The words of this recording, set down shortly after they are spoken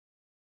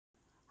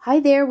Hi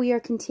there, we are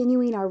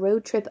continuing our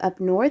road trip up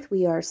north.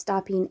 We are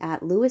stopping at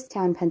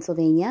Lewistown,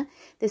 Pennsylvania.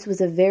 This was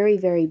a very,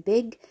 very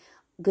big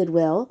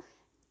Goodwill,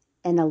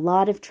 and a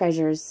lot of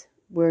treasures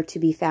were to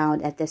be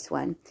found at this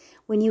one.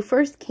 When you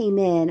first came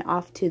in,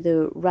 off to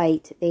the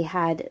right, they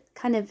had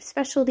kind of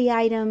specialty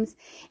items,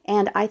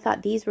 and I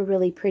thought these were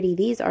really pretty.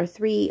 These are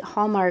 3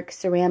 Hallmark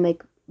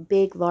ceramic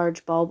big,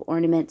 large bulb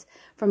ornaments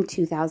from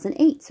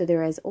 2008. So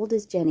they're as old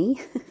as Jenny.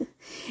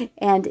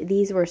 And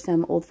these were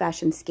some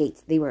old-fashioned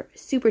skates. They were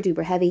super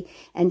duper heavy,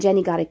 and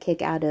Jenny got a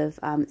kick out of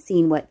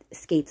seeing what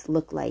skates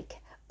looked like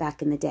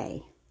back in the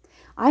day.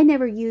 I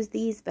never used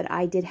these, but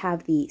I did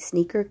have the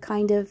sneaker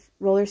kind of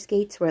roller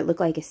skates where it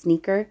looked like a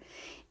sneaker,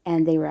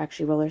 and they were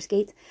actually roller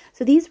skates.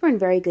 So these were in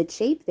very good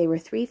shape. They were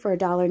 3 for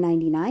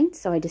 $1.99,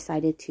 so I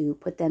decided to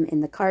put them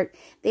in the cart.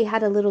 They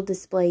had a little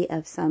display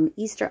of some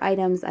Easter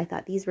items. I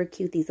thought these were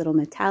cute, these little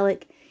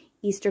metallic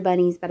Easter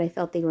bunnies, but I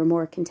felt they were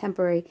more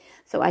contemporary,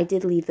 so I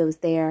did leave those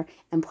there.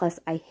 And plus,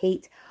 I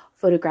hate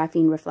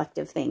photographing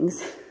reflective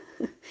things.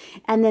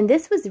 And then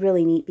this was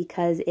really neat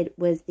because it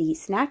was the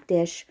snack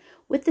dish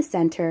with the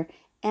center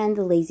and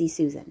the Lazy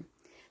Susan.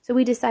 So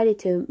we decided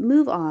to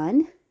move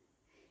on.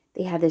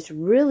 They had this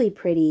really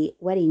pretty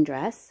wedding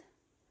dress.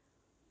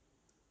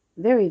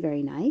 Very,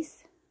 very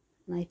nice.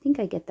 And I think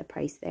I get the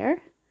price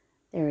there.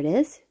 There it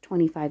is,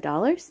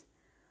 $25. It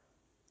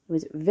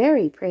was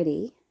very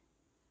pretty.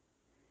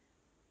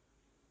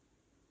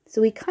 So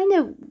we kind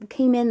of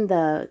came in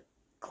the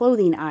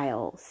clothing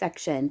aisle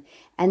section,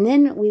 and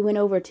then we went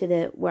over to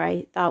the where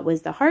I thought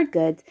was the hard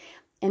goods,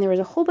 and there was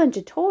a whole bunch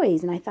of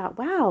toys, and I thought,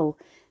 wow,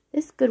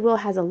 this Goodwill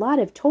has a lot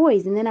of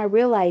toys. And then I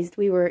realized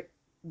we were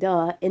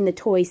in the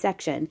toy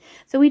section.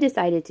 So we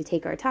decided to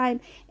take our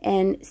time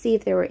and see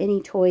if there were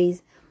any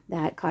toys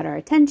that caught our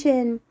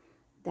attention,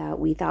 that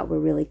we thought were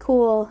really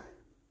cool.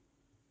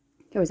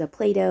 There was a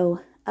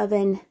Play-Doh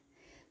oven,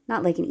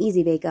 not like an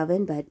easy bake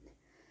oven, but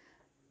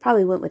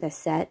probably went with a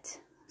set,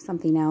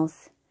 something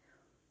else.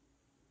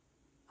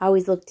 I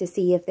always look to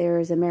see if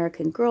there's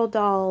American Girl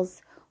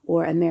dolls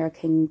or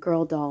American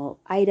Girl doll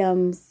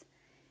items.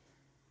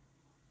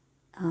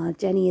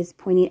 Jenny is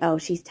pointing, oh,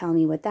 she's telling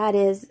me what that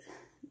is.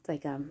 It's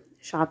like a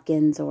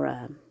Shopkins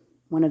or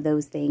one of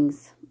those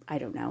things. I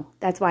don't know.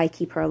 That's why I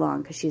keep her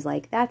along, because she's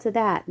like, that's a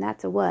that, and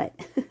that's a what.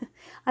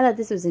 I thought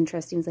this was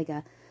interesting. It's like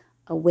a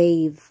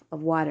wave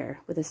of water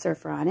with a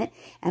surfer on it.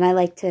 And I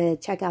like to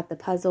check out the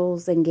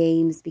puzzles and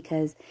games,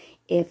 because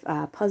if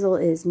a puzzle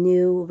is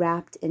new,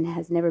 wrapped, and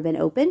has never been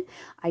opened,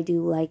 I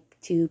do like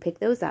to pick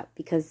those up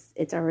because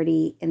it's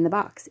already in the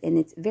box and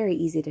it's very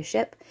easy to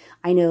ship.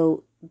 I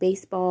know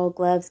baseball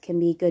gloves can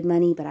be good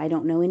money, but I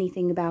don't know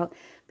anything about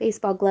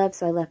baseball gloves,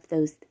 so I left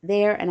those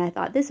there. And I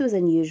thought this was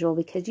unusual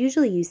because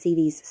usually you see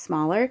these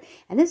smaller,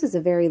 and this was a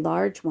very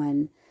large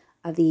one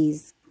of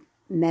these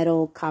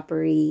metal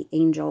coppery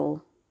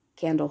angel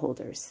candle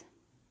holders.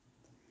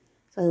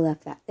 So I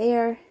left that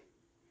there.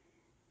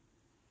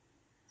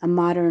 A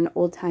modern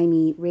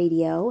old-timey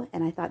radio,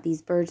 and I thought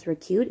these birds were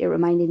cute. It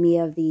reminded me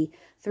of the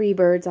 3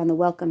 birds on the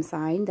welcome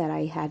sign that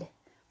I had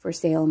for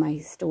sale in my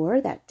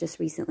store that just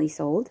recently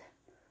sold.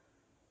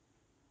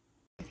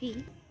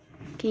 Can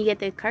you get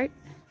the cart?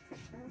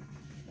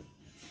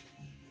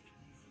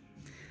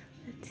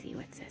 Let's see,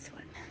 what's this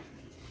one?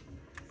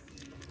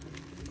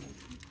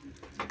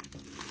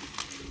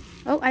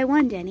 Oh, I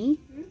won, Jenny.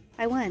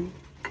 I won.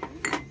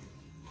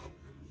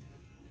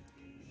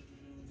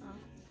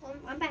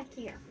 I'm back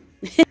here.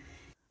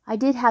 I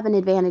did have an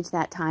advantage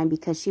that time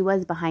because she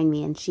was behind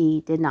me and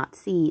she did not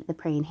see the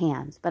praying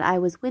hands. But I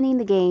was winning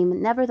the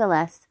game,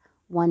 nevertheless,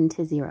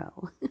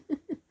 1-0.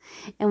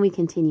 And we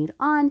continued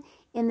on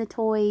in the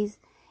toys.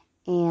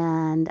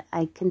 And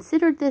I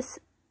considered this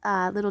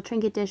little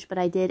trinket dish, but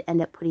I did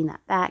end up putting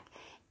that back.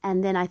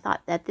 And then I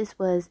thought that this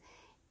was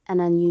an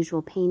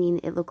unusual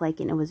painting. It looked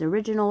like it was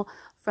original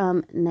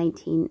from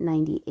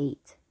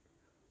 1998.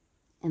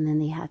 And then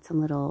they had some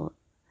little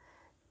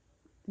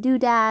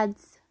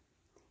doodads.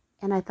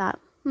 And I thought,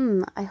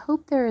 I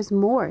hope there is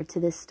more to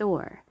this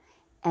store.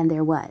 And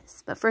there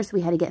was. But first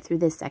we had to get through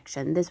this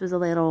section. This was a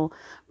little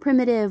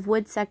primitive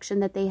wood section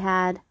that they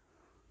had.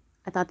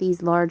 I thought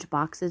these large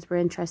boxes were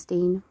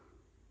interesting.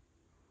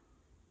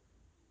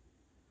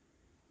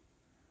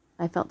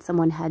 I felt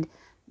someone had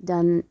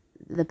done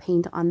the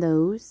paint on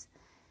those.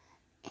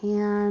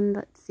 And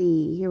let's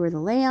see, here were the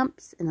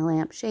lamps and the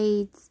lamp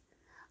shades.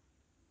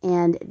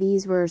 And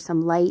these were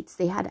some lights.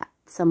 They had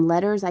some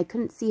letters. I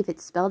couldn't see if it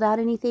spelled out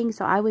anything,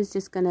 so I was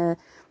just going to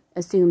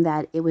assume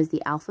that it was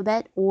the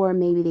alphabet, or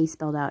maybe they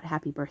spelled out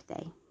happy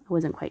birthday. I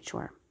wasn't quite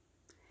sure.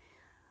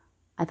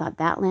 I thought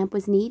that lamp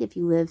was neat if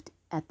you lived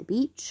at the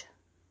beach.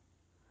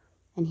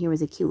 And here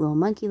was a cute little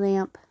monkey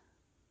lamp.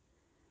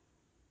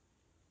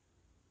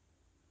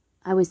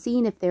 I was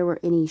seeing if there were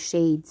any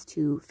shades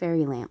to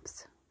fairy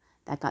lamps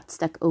that got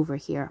stuck over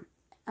here,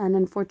 and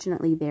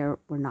unfortunately there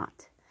were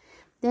not.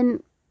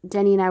 Then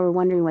Jenny and I were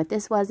wondering what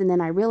this was, and then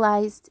I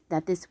realized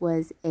that this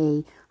was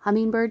a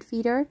hummingbird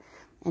feeder,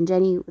 and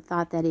Jenny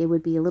thought that it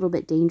would be a little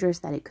bit dangerous,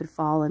 that it could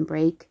fall and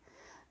break.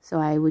 So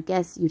I would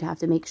guess you'd have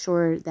to make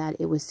sure that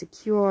it was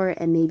secure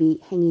and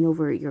maybe hanging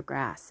over your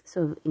grass.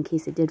 So in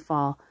case it did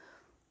fall,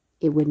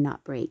 it would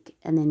not break.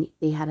 And then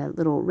they had a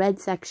little red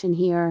section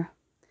here.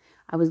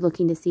 I was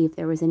looking to see if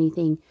there was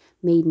anything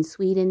made in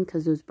Sweden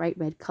because those bright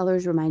red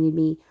colors reminded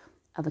me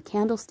of a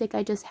candlestick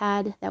I just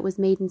had that was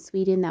made in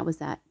Sweden. That was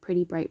that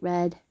pretty bright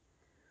red.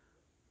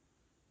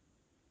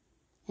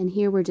 And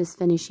here we're just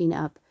finishing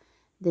up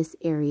this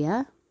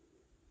area.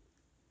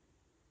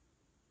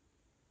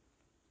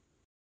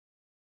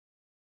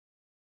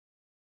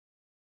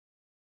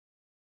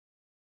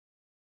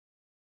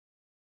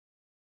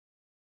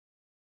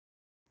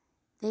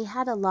 They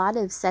had a lot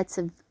of sets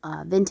of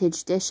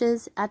vintage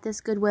dishes at this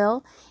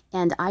Goodwill,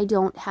 and I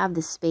don't have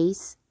the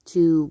space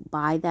to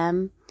buy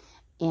them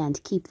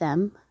and keep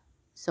them,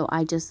 so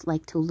I just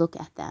like to look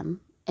at them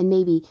and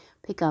maybe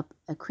pick up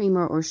a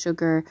creamer or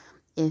sugar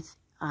if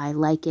I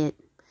like it.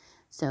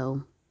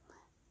 So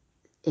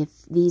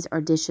if these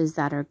are dishes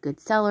that are good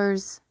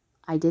sellers,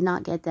 I did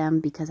not get them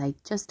because I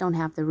just don't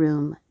have the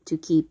room to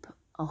keep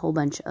a whole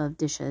bunch of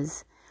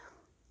dishes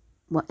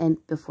and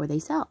before they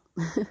sell.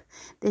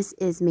 This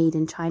is made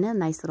in China,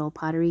 nice little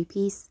pottery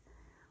piece.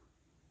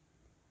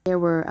 There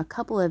were a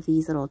couple of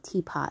these little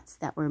teapots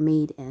that were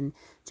made in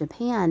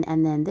Japan,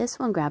 and then this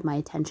one grabbed my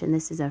attention.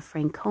 This is a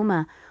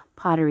Francoma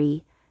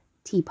pottery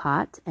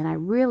teapot, and I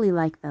really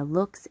like the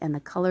looks and the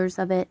colors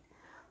of it,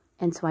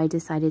 and so I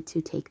decided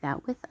to take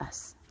that with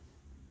us.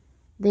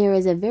 There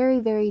is a very,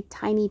 very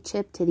tiny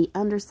chip to the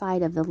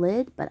underside of the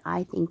lid, but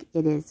I think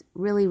it is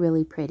really,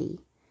 really pretty.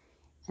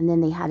 And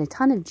then they had a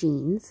ton of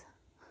jeans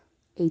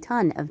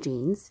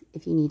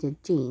if you needed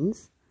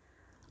jeans.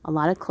 A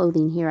lot of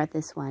clothing here at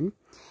this one,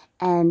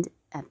 and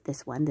at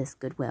this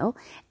Goodwill.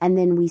 And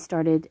then we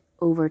started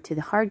over to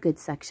the hard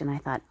goods section. I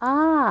thought,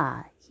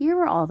 here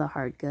are all the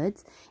hard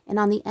goods. And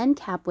on the end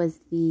cap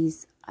was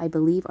these, I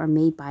believe, were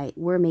made by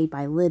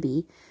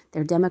Libby.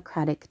 They're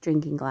democratic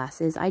drinking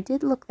glasses. I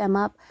did look them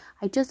up.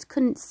 I just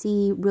couldn't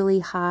see really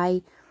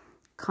high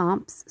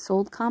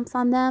sold comps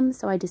on them,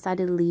 so I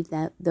decided to leave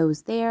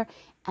those there.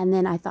 And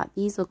then I thought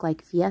these look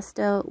like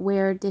Fiesta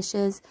ware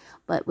dishes,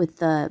 but with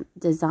the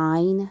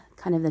design,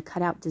 kind of the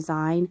cutout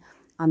design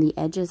on the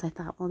edges, I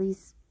thought, well,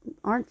 these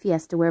aren't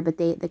Fiesta ware, but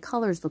the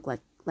colors look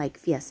like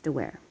Fiesta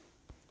ware.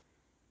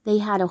 They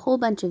had a whole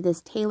bunch of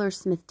this Taylor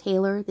Smith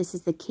Taylor. This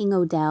is the King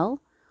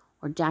Odell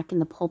or Jack in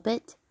the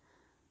Pulpit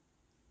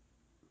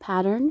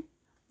pattern.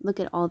 Look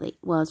at all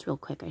well, it's real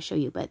quick, I show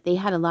you, but they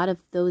had a lot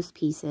of those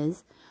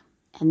pieces.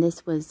 And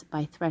this was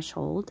by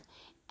Threshold.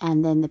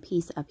 And then the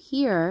piece up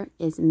here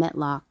is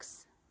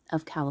Metlocks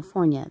of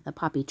California, the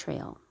Poppy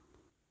Trail.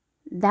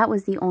 That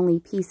was the only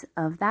piece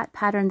of that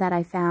pattern that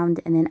I found.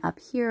 And then up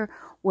here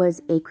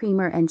was a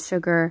Creamer and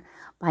Sugar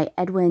by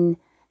Edwin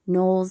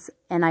Knowles.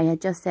 And I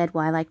had just said,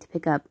 well, I like to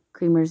pick up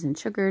creamers and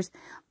sugars,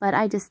 but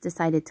I just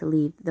decided to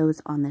leave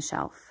those on the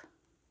shelf.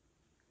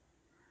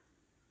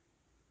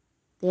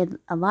 They had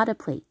a lot of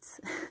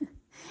plates.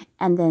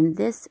 And then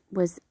this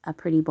was a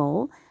pretty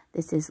bowl.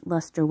 This is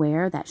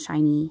Lusterware. That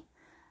shiny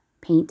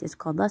paint is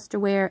called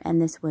Lusterware,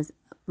 and this was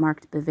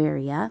marked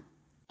Bavaria.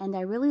 And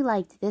I really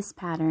liked this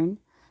pattern.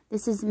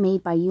 This is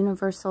made by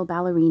Universal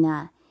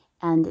Ballerina,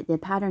 and the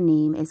pattern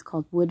name is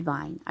called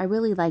Woodvine. I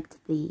really liked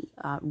the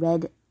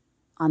red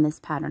on this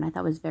pattern. I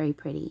thought it was very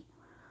pretty.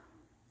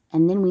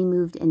 And then we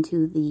moved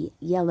into the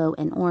yellow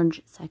and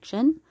orange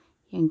section.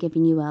 Here I'm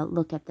giving you a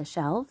look at the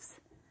shelves.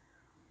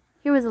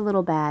 Here was a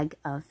little bag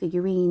of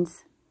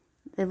figurines.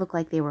 They look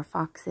like they were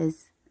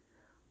foxes.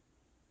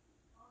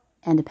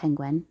 And a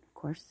penguin, of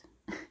course.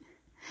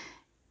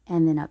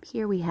 And then up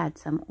here we had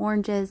some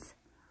oranges.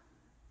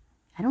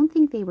 I don't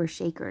think they were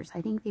shakers.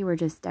 I think they were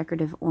just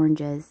decorative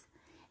oranges.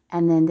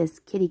 And then this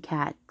kitty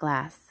cat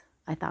glass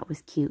I thought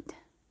was cute.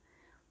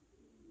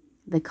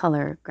 The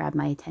color grabbed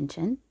my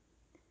attention.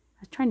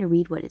 I was trying to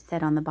read what it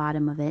said on the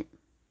bottom of it.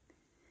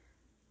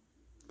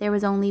 There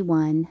was only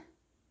one.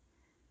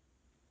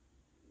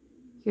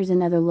 Here's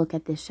another look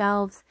at the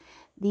shelves.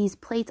 These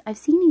plates, I've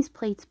seen these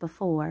plates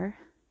before.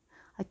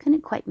 I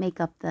couldn't quite make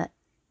out the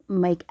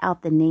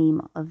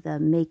name of the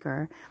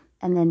maker.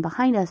 And then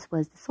behind us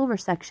was the silver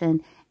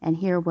section, and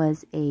here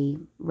was a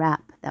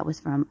wrap that was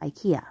from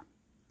IKEA.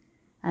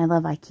 And I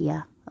love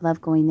IKEA. I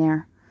love going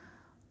there.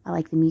 I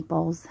like the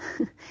meatballs.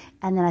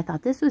 And then I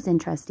thought this was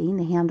interesting.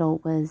 The handle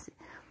was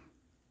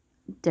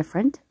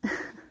different.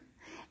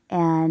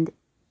 And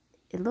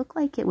it looked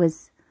like it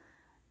was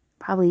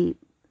probably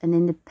an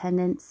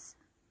Independence,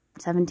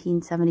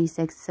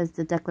 1776, says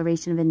the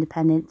Declaration of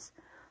Independence.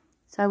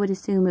 So I would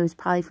assume it was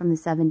probably from the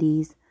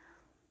 70s.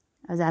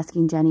 I was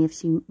asking Jenny if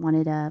she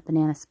wanted a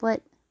banana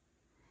split.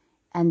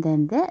 And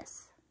then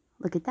this,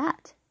 look at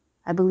that.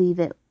 I believe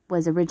it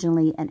was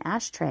originally an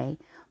ashtray,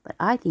 but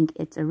I think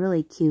it's a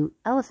really cute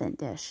elephant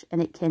dish.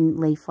 And it can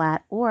lay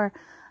flat or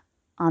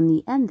on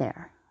the end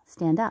there,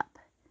 stand up.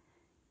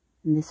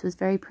 And this was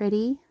very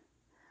pretty.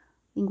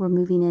 I think we're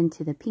moving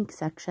into the pink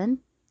section.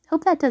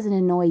 Hope that doesn't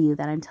annoy you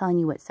that I'm telling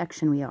you what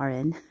section we are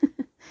in.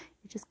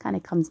 It just kind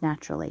of comes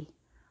naturally.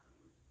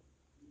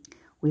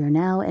 We are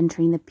now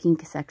entering the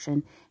pink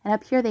section. And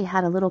up here they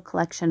had a little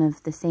collection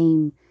of the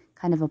same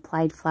kind of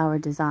applied flower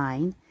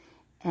design.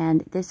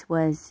 And this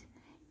was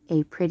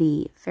a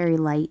pretty, very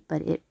light,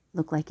 but it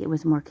looked like it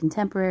was more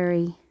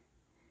contemporary.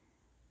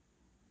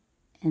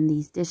 And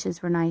these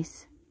dishes were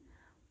nice.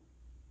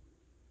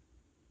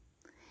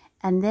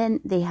 And then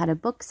they had a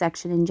book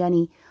section, and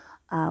Jenny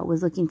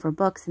was looking for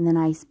books, and then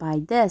I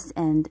spied this.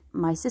 And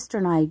my sister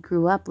and I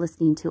grew up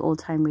listening to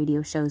old-time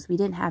radio shows. We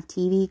didn't have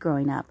TV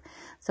growing up,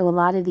 so a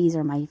lot of these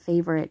are my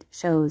favorite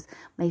shows.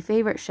 My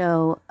favorite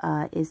show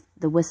is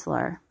The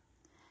Whistler,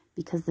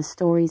 because the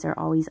stories are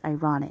always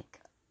ironic.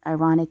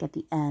 Ironic at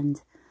the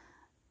end,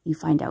 you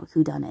find out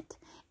who done it.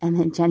 And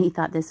then Jenny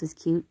thought this was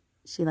cute.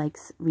 She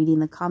likes reading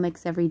the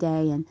comics every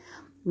day, and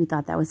we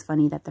thought that was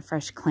funny that the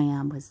fresh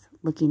clam was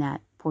looking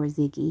at poor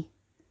Ziggy.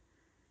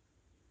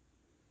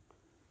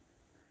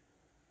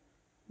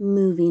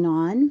 Moving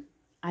on,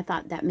 I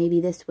thought that maybe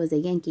this was a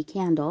Yankee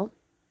Candle,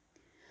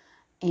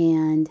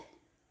 and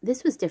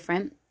this was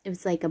different. It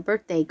was like a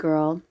birthday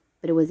girl,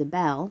 but it was a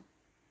bell,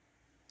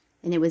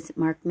 and it was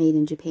marked made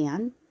in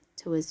Japan,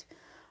 so it was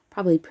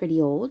probably pretty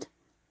old.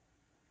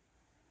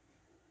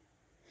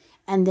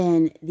 And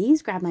then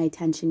these grabbed my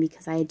attention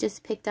because I had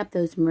just picked up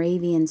those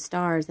Moravian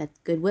stars at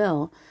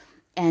Goodwill,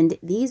 and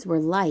these were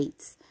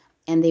lights,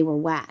 and they were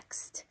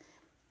waxed.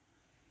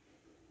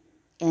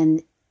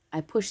 And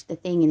I pushed the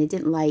thing and it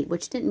didn't light,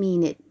 which didn't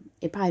mean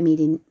it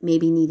probably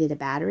maybe needed a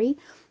battery.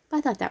 But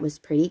I thought that was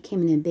pretty. It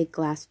came in a big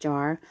glass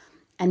jar.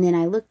 And then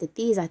I looked at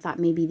these. I thought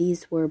maybe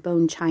these were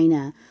bone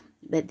china,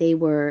 but they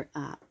were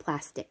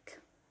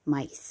plastic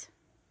mice.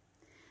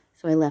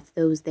 So I left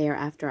those there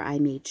after I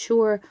made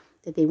sure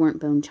that they weren't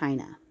bone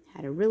china.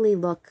 Had to really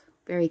look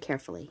very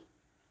carefully.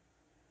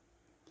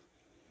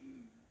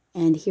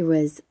 And here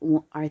was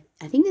I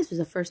think this was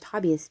the first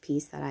hobbyist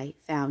piece that I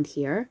found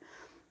here.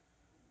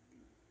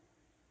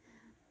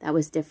 That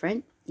was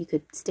different. You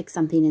could stick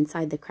something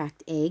inside the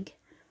cracked egg.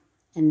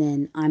 And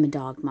then I'm a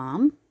dog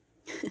mom.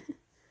 So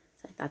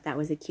I thought that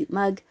was a cute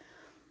mug.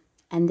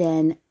 And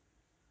then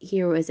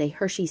here was a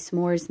Hershey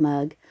S'mores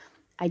mug.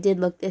 I did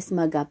look this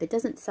mug up. It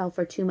doesn't sell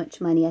for too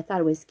much money. I thought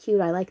it was cute.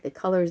 I like the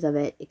colors of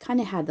it. It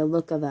kind of had the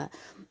look of a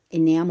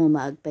enamel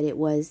mug, but it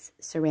was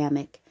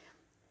ceramic.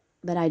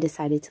 But I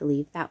decided to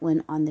leave that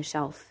one on the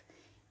shelf.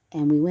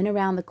 And we went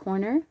around the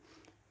corner.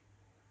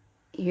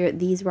 Here,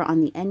 these were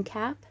on the end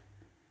cap.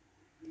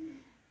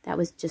 That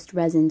was just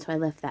resin, so I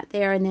left that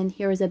there. And then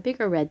here was a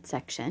bigger red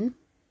section.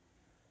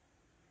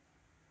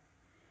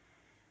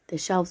 The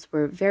shelves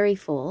were very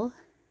full.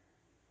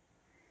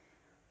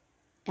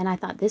 And I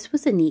thought this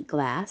was a neat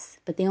glass,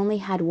 but they only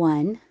had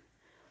one.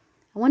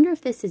 I wonder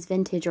if this is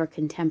vintage or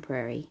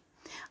contemporary.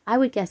 I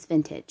would guess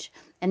vintage.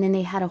 And then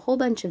they had a whole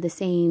bunch of the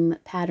same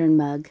pattern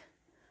mug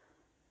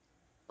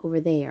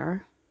over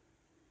there.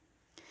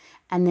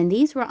 And then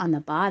these were on the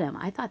bottom.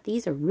 I thought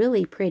these are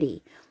really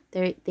pretty.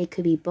 They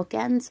could be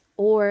bookends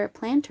or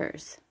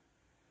planters.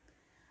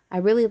 I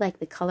really like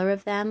the color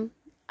of them.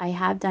 I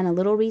have done a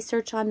little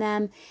research on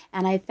them,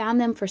 and I found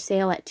them for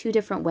sale at 2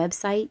 different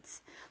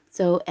websites.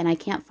 So, and I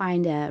can't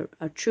find a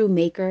true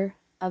maker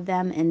of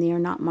them, and they are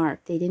not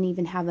marked. They didn't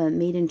even have a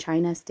made in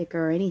China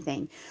sticker or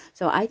anything.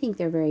 So I think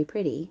they're very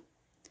pretty.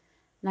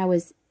 And I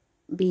was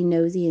being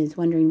nosy and was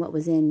wondering what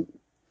was in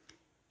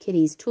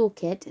Kitty's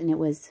toolkit, and it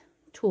was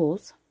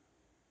tools.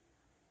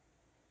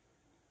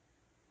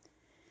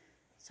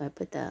 So I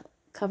put the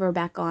cover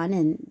back on,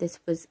 and this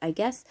was, I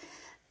guess,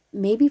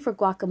 maybe for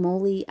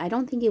guacamole. I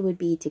don't think it would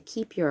be to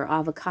keep your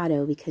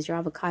avocado because your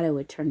avocado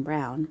would turn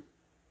brown.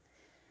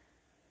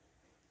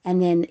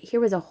 And then here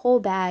was a whole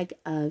bag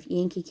of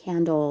Yankee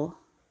Candle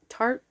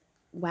tart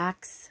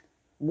wax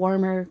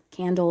warmer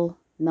candle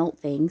melt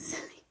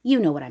things. You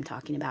know what I'm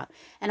talking about.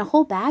 And a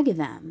whole bag of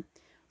them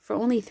for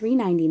only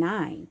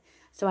 $3.99.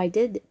 So I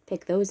did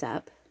pick those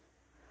up.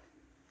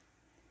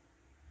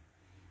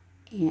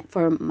 And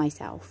for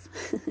myself.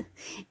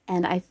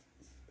 And I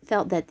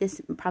felt that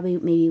this probably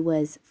maybe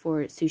was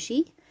for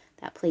sushi,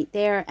 that plate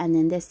there, and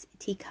then this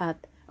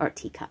teacup,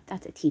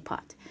 that's a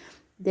teapot.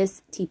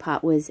 This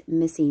teapot was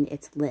missing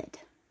its lid.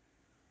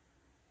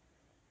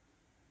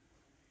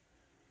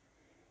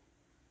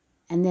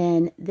 And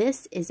then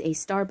this is a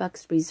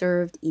Starbucks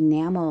Reserved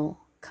enamel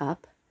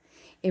cup,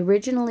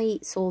 originally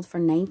sold for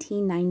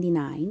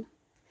 $19.99.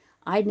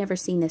 I'd never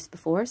seen this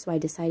before, so I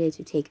decided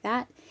to take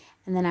that.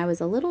 And then I was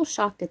a little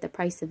shocked at the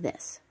price of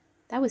this.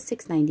 That was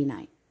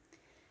 $6.99.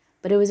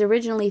 But it was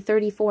originally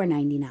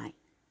 $34.99.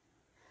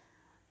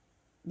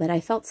 But I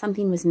felt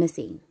something was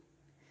missing.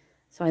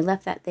 So I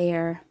left that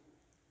there,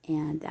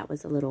 and that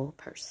was a little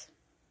purse.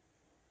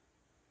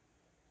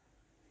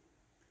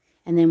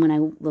 And then when I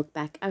looked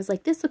back, I was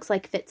like, this looks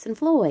like Fitz and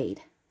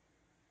Floyd.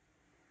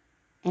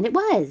 And it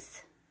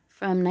was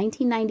from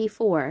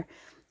 1994,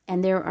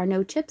 and there are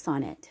no chips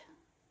on it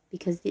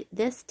because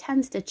this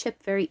tends to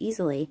chip very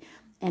easily.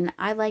 And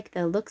I like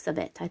the looks of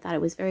it. I thought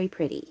it was very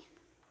pretty.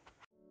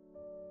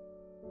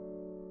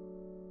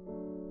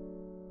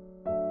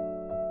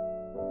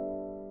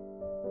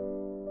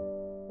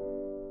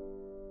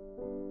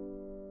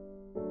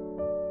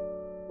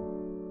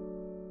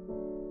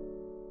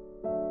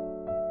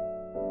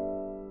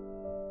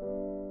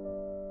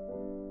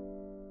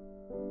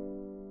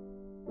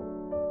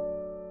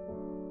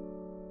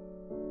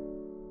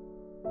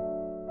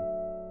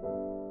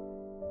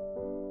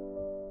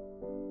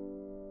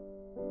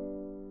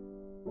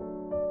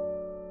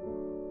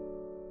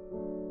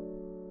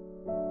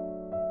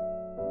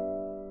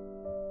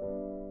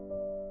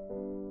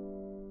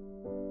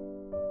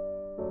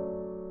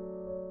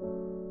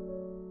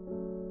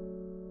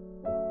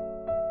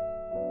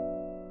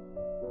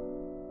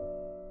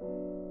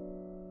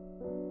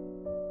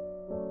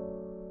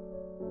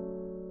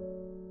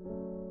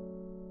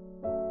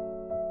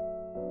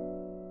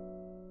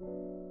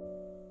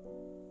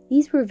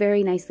 These were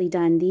very nicely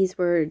done. These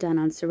were done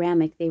on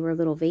ceramic. They were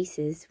little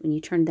vases when you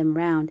turned them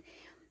around.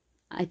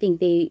 I think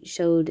they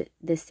showed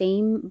the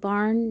same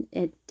barn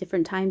at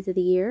different times of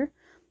the year,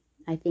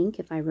 I think,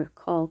 if I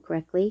recall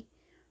correctly.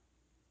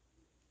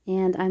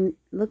 And I'm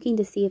looking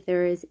to see if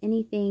there is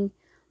anything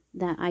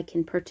that I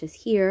can purchase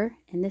here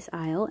in this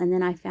aisle. And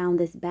then I found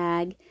this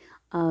bag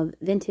of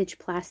vintage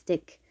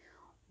plastic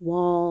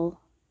wall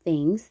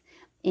things.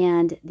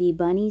 And the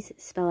bunnies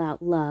spell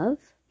out love.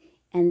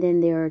 And then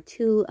there are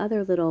two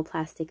other little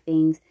plastic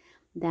things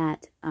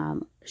that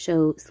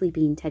show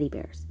sleeping teddy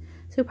bears.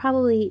 So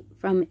probably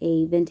from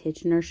a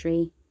vintage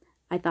nursery.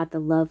 I thought the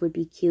love would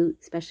be cute,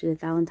 especially with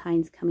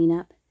Valentine's coming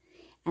up.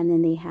 And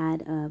then they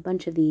had a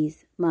bunch of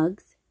these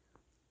mugs.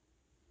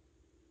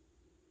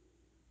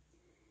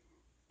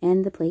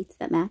 And the plates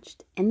that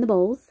matched. And the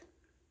bowls.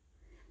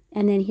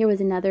 And then here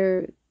was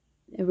another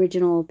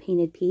original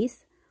painted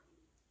piece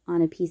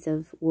on a piece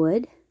of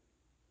wood.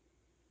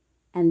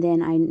 And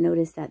then I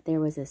noticed that there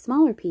was a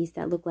smaller piece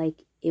that looked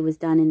like it was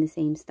done in the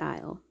same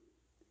style.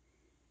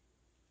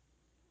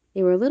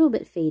 They were a little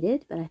bit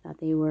faded, but I thought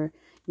they were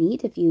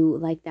neat. If you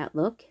like that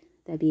look,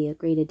 that'd be a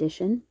great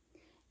addition.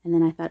 And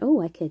then I thought,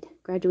 oh, I could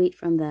graduate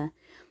from the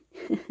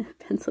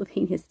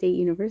Pennsylvania State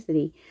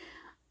University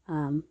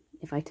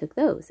if I took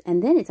those.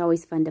 And then it's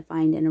always fun to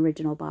find an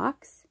original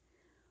box.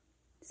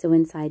 So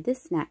inside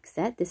this snack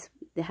set, it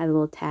had a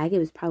little tag. It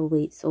was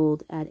probably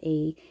sold at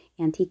a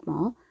antique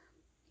mall.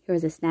 Here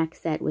was a snack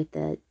set with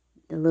the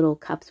little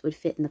cups would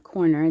fit in the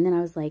corner. And then I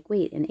was like,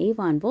 wait, an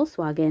Avon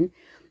Volkswagen.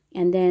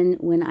 And then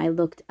when I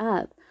looked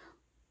up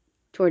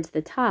towards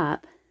the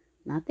top,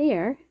 not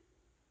there,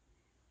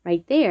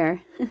 right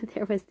there,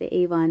 there was the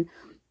Avon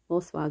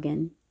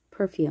Volkswagen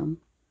perfume.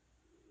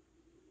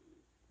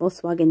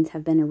 Volkswagens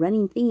have been a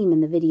running theme in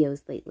the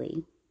videos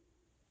lately.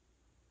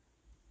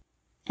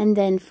 And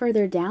then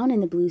further down in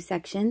the blue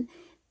section,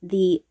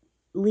 the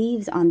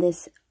leaves on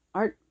this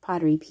art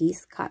pottery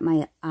piece caught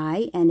my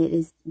eye, and it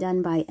is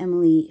done by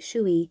Emily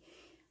Shuey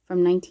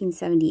from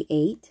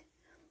 1978.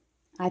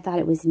 I thought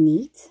it was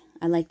neat.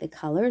 I liked the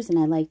colors, and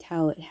I liked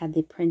how it had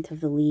the print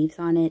of the leaves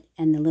on it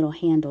and the little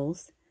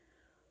handles.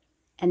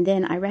 And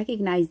then I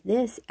recognized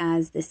this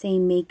as the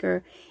same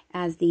maker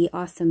as the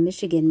awesome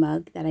Michigan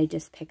mug that I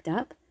just picked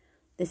up.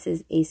 This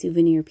is a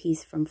souvenir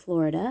piece from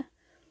Florida.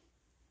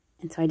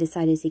 And so I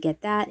decided to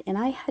get that. And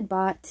I had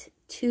bought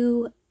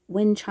 2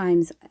 wind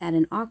chimes at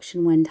an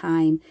auction one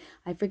time.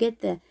 I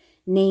forget the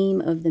name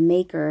of the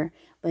maker,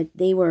 but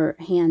they were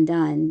hand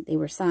done. They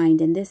were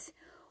signed. And this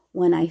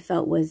one I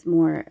felt was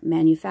more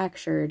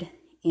manufactured,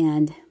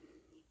 and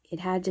it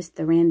had just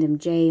the random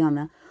J on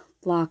the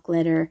block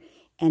letter,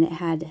 and it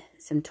had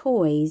some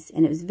toys,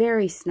 and it was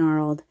very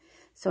snarled.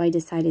 So I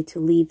decided to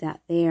leave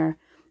that there.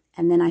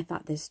 And then I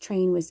thought this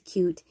train was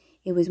cute.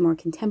 It was more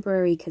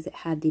contemporary because it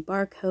had the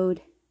barcode.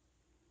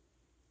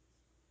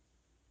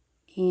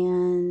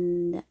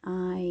 And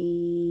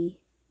I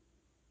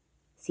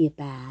see a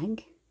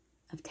bag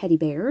of teddy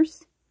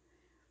bears.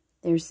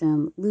 There's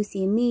some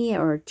Lucy and Me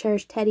or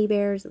Cherished Teddy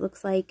Bears, it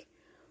looks like.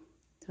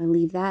 So I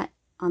leave that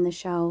on the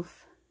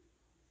shelf.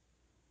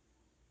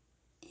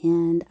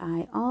 And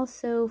I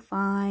also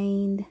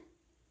find...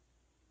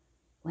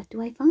 What do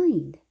I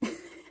find?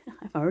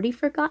 I've already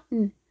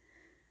forgotten.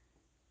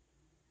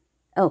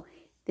 Oh,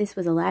 this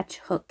was a latch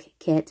hook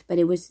kit, but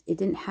it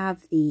didn't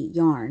have the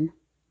yarn.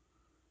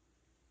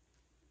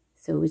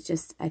 So it was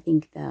just, I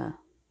think, the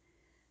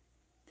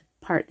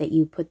part that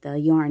you put the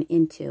yarn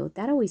into.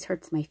 That always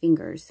hurts my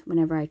fingers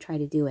whenever I try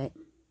to do it.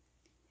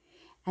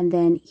 And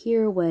then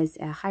here was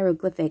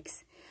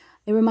hieroglyphics.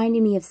 It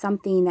reminded me of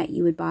something that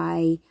you would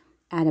buy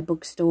at a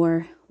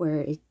bookstore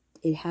where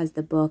it has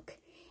the book,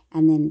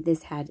 and then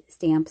this had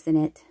stamps in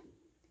it.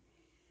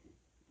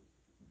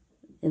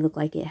 It looked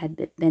like it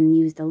had been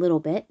used a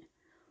little bit.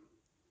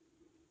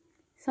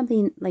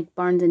 Something like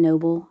Barnes &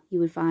 Noble you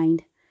would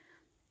find.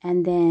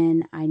 And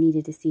then I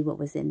needed to see what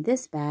was in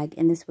this bag.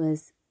 And this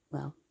was,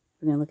 well,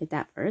 we're going to look at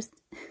that first.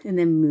 And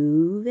then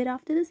move it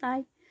off to the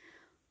side.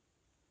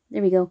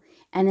 There we go.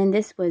 And then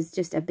this was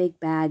just a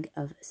big bag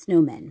of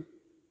snowmen.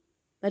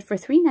 But for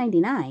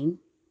 $3.99,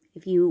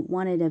 if you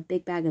wanted a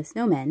big bag of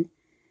snowmen,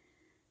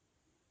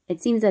 it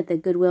seems that the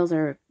Goodwills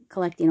are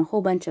collecting a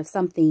whole bunch of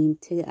something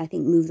to, I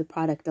think, move the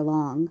product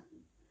along.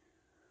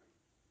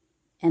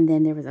 And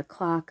then there was a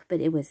clock, but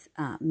it was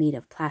made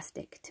of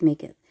plastic to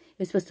make it. It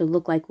was supposed to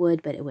look like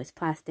wood, but it was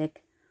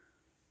plastic.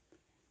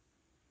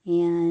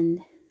 And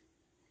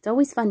it's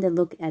always fun to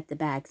look at the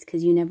bags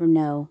because you never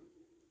know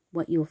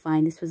what you'll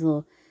find. This was a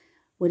little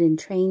wooden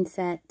train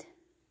set.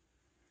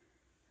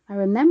 I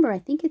remember, I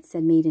think it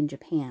said made in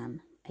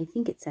Japan. I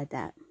think it said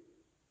that.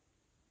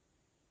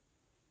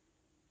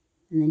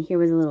 And then here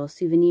was a little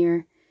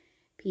souvenir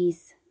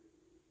piece.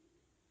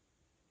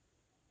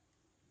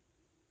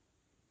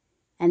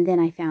 And then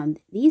I found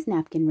these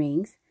napkin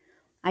rings.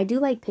 I do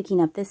like picking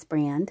up this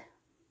brand.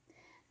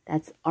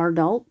 That's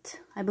Ardalt,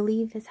 I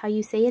believe is how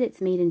you say it.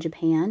 It's made in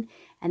Japan.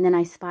 And then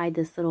I spied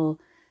this little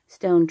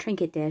stone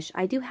trinket dish.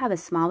 I do have a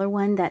smaller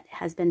one that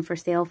has been for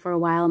sale for a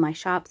while in my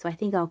shop, so I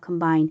think I'll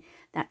combine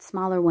that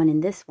smaller one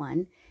and this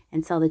one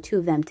and sell the two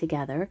of them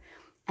together.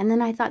 And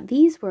then I thought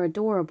these were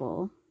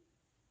adorable.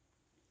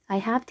 I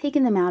have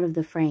taken them out of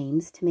the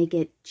frames to make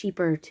it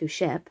cheaper to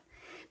ship,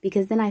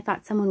 because then I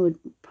thought someone would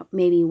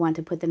maybe want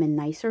to put them in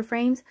nicer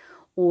frames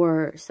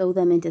or sew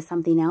them into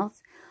something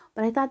else.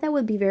 But I thought that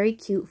would be very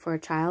cute for a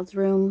child's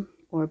room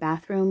or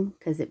bathroom,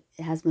 because it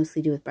has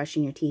mostly to do with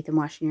brushing your teeth and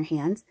washing your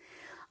hands.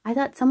 I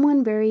thought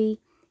someone very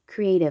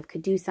creative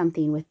could do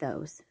something with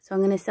those. So I'm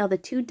going to sell the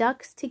 2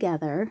 ducks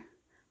together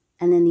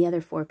and then the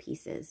other 4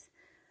 pieces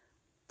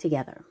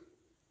together.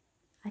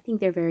 I think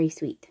they're very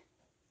sweet.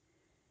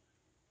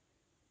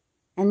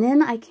 And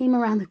then I came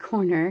around the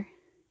corner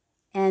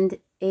and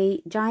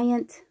a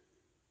giant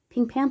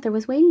pink panther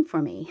was waiting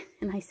for me.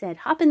 And I said,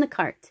 hop in the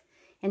cart.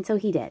 And so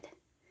he did.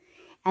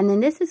 And then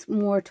this is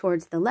more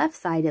towards the left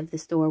side of the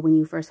store when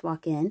you first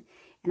walk in.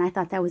 And I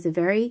thought that was a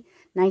very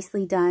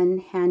nicely done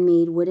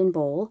handmade wooden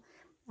bowl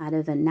out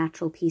of a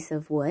natural piece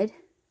of wood.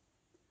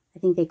 I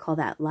think they call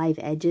that live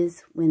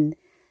edges when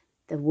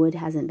the wood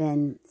hasn't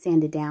been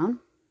sanded down.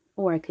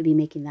 Or I could be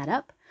making that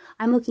up.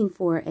 I'm looking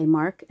for a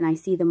mark, and I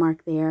see the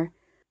mark there.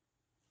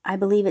 I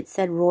believe it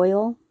said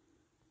Royal.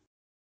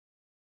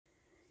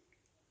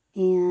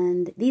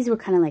 And these were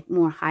kind of like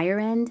more higher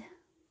end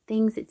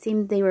things it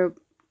seemed they were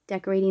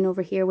decorating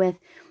over here with.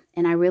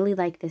 And I really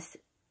like this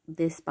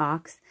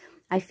box.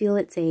 I feel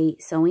it's a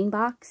sewing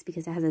box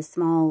because it has a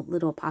small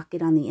little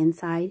pocket on the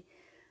inside.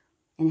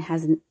 And it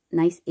has a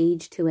nice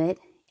age to it.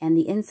 And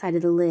the inside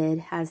of the lid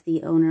has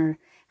the owner,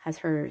 has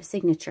her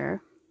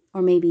signature.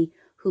 Or maybe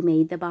who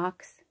made the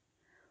box.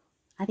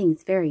 I think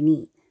it's very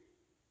neat.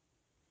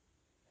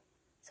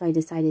 So I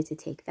decided to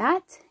take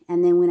that.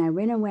 And then when I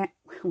went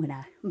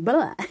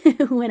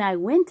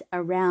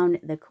around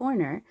the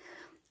corner,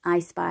 I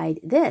spied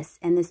this.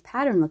 And this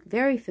pattern looked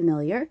very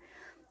familiar.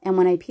 And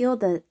when I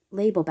peeled the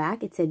label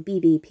back, it said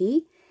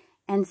BBP.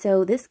 And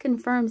so this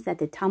confirms that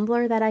the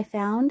tumbler that I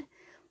found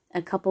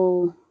a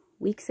couple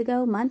weeks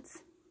ago, months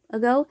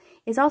ago,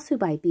 is also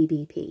by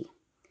BBP.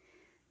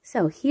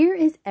 So here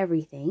is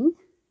everything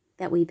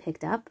that we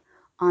picked up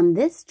on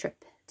this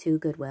trip to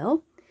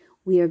Goodwill.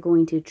 We are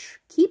going to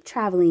keep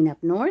traveling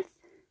up north.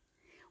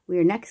 We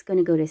are next going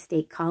to go to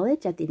State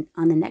College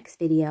on the next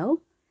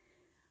video.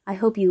 I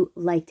hope you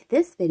liked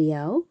this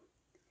video.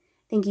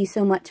 Thank you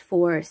so much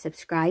for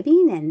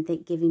subscribing and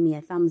giving me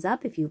a thumbs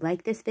up if you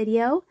like this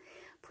video.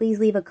 Please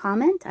leave a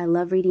comment. I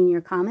love reading your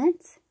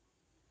comments.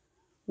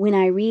 When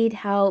I read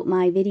how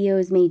my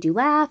videos made you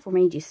laugh or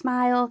made you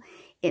smile,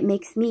 it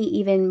makes me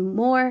even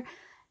more,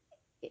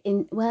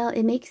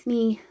 it makes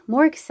me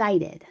more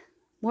excited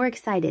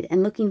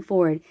and looking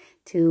forward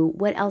to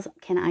what else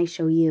can I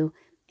show you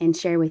and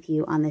share with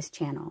you on this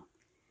channel.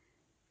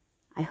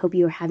 I hope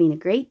you are having a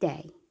great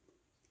day,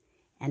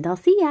 and I'll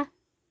see ya.